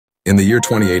In the year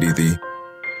 2080, the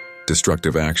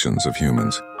destructive actions of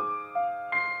humans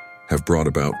have brought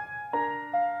about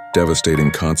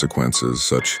devastating consequences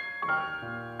such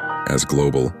as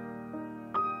global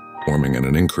warming and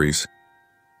an increase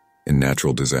in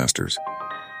natural disasters.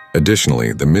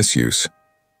 Additionally, the misuse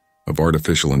of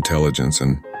artificial intelligence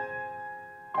and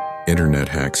internet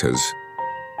hacks has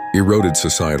eroded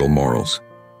societal morals.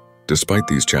 Despite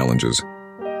these challenges,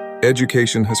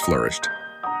 education has flourished,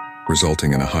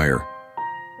 resulting in a higher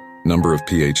number of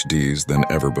PhDs than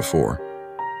ever before.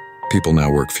 People now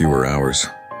work fewer hours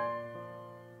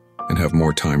and have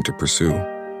more time to pursue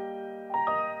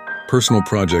personal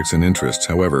projects and interests.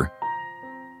 However,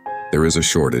 there is a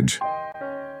shortage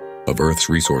of Earth's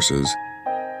resources,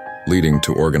 leading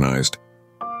to organized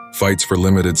fights for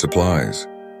limited supplies.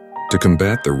 To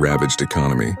combat the ravaged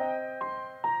economy,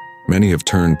 many have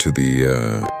turned to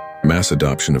the mass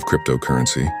adoption of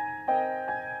cryptocurrency,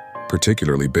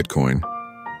 particularly Bitcoin,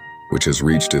 which has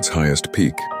reached its highest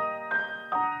peak.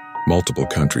 Multiple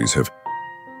countries have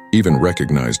even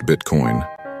recognized Bitcoin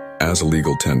as a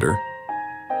legal tender,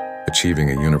 achieving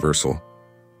a universal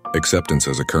acceptance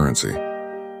as a currency.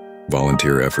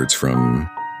 Volunteer efforts from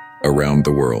around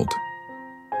the world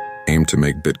aim to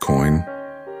make Bitcoin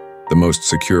the most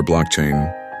secure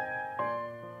blockchain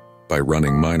by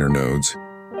running miner nodes,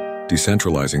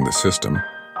 decentralizing the system,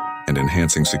 and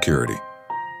enhancing security.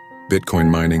 Bitcoin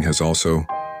mining has also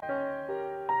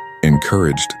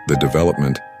encouraged the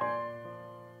development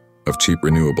of cheap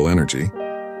renewable energy,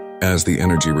 as the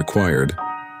energy required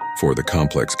for the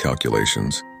complex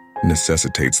calculations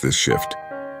necessitates this shift.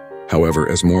 However,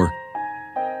 as more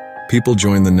people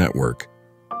join the network,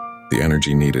 the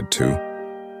energy needed to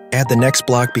add the next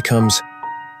block becomes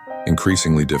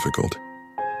increasingly difficult.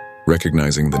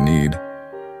 Recognizing the need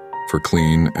for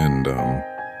clean and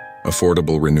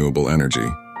affordable renewable energy,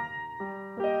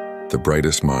 the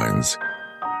brightest minds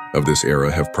of this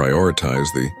era have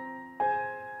prioritized the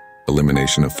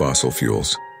elimination of fossil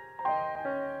fuels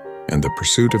and the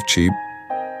pursuit of cheap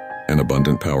and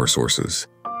abundant power sources.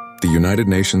 The United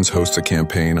Nations hosts a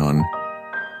campaign on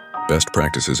best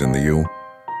practices in the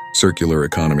circular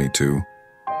economy to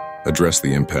address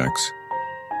the impacts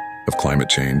of climate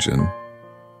change and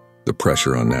the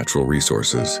pressure on natural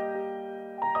resources.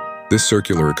 This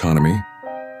circular economy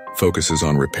focuses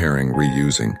on repairing,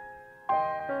 reusing,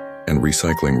 and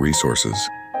recycling resources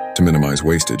to minimize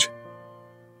wastage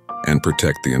and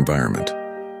protect the environment.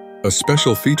 A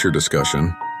special feature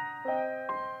discussion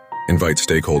invites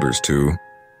stakeholders to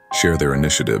share their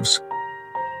initiatives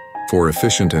for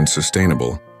efficient and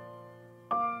sustainable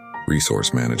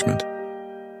resource management.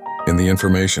 In the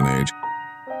information age,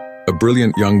 a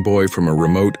brilliant young boy from a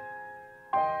remote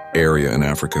area in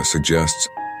Africa suggests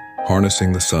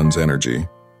harnessing the sun's energy.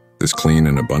 This clean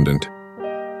and abundant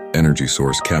energy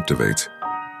source captivates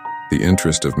the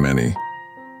interest of many,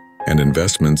 and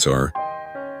investments are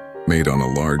made on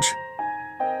a large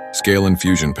scale in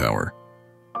fusion power,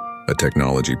 a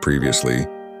technology previously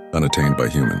unattained by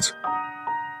humans.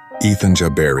 Ethan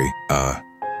Jabari, a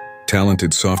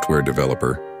talented software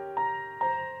developer,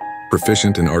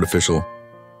 proficient in artificial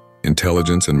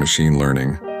intelligence and machine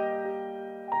learning,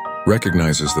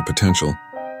 recognizes the potential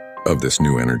of this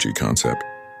new energy concept.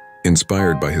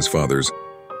 Inspired by his father's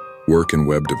work in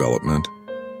web development,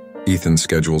 Ethan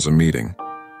schedules a meeting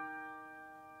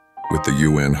with the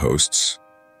UN hosts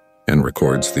and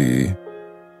records the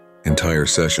entire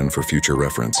session for future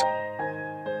reference.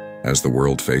 As the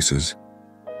world faces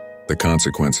the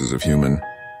consequences of human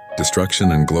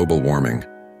destruction and global warming,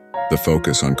 the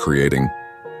focus on creating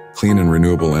clean and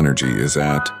renewable energy is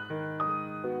at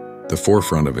the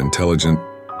forefront of intelligent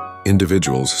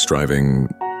individuals striving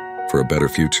for a better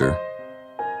future.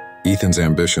 Ethan's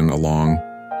ambition, along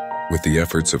with the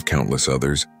efforts of countless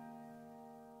others,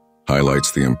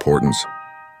 highlights the importance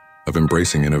of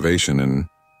embracing innovation and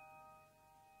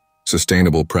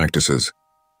sustainable practices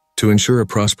to ensure a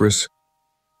prosperous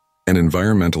and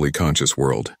environmentally conscious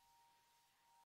world.